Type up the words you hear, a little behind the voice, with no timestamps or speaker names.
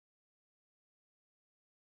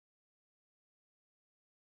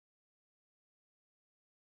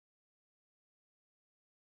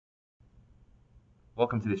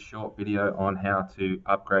Welcome to this short video on how to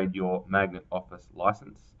upgrade your Magnet Office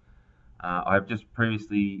license. I've just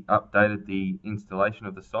previously updated the installation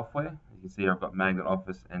of the software. As you can see, I've got Magnet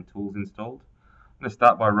Office and tools installed. I'm going to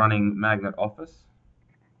start by running Magnet Office.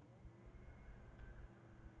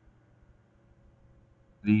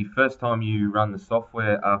 The first time you run the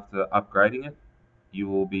software after upgrading it, you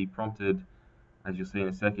will be prompted, as you'll see in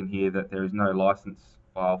a second here, that there is no license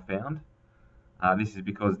file found. This is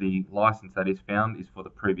because the license that is found is for the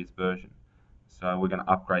previous version. So we're going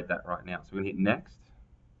to upgrade that right now. So we're going to hit next.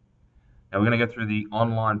 Now we're going to go through the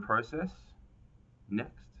online process.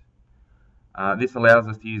 Next. This allows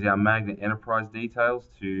us to use our Magnet Enterprise details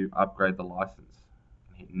to upgrade the license.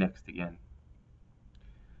 Hit next again.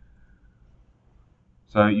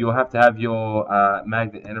 So you'll have to have your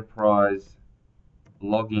Magnet Enterprise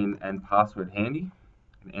login and password handy.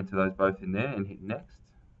 And enter those both in there and hit next.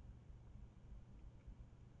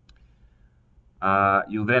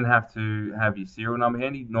 You'll then have to have your serial number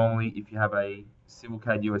handy. Normally, if you have a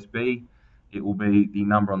Civilcade USB, it will be the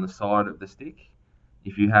number on the side of the stick.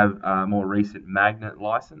 If you have a more recent Magnet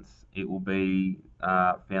license, it will be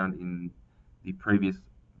found in the previous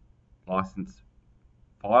license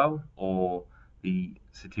file or the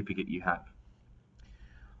certificate you have.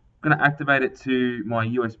 I'm going to activate it to my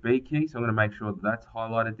USB key, so I'm going to make sure that that's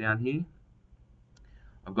highlighted down here.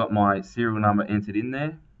 I've got my serial number entered in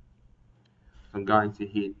there. I'm going to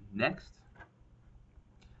hit next.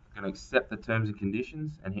 I'm going to accept the terms and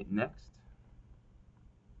conditions and hit next.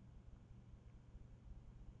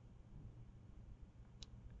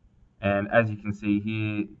 And as you can see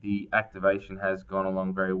here, the activation has gone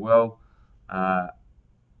along very well.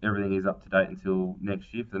 Everything is up to date until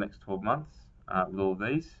next year for the next 12 months with all of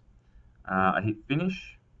these. I hit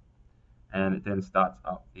finish and it then starts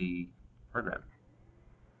up the program.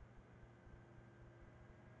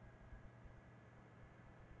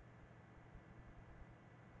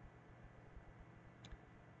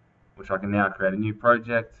 Which I can now create a new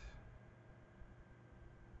project,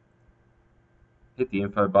 hit the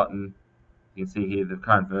info button. You can see here the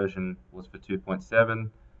current version was for 2.7.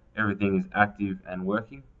 Everything is active and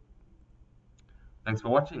working. Thanks for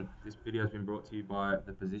watching. This video has been brought to you by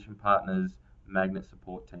the Position Partners Magnet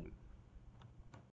Support Team.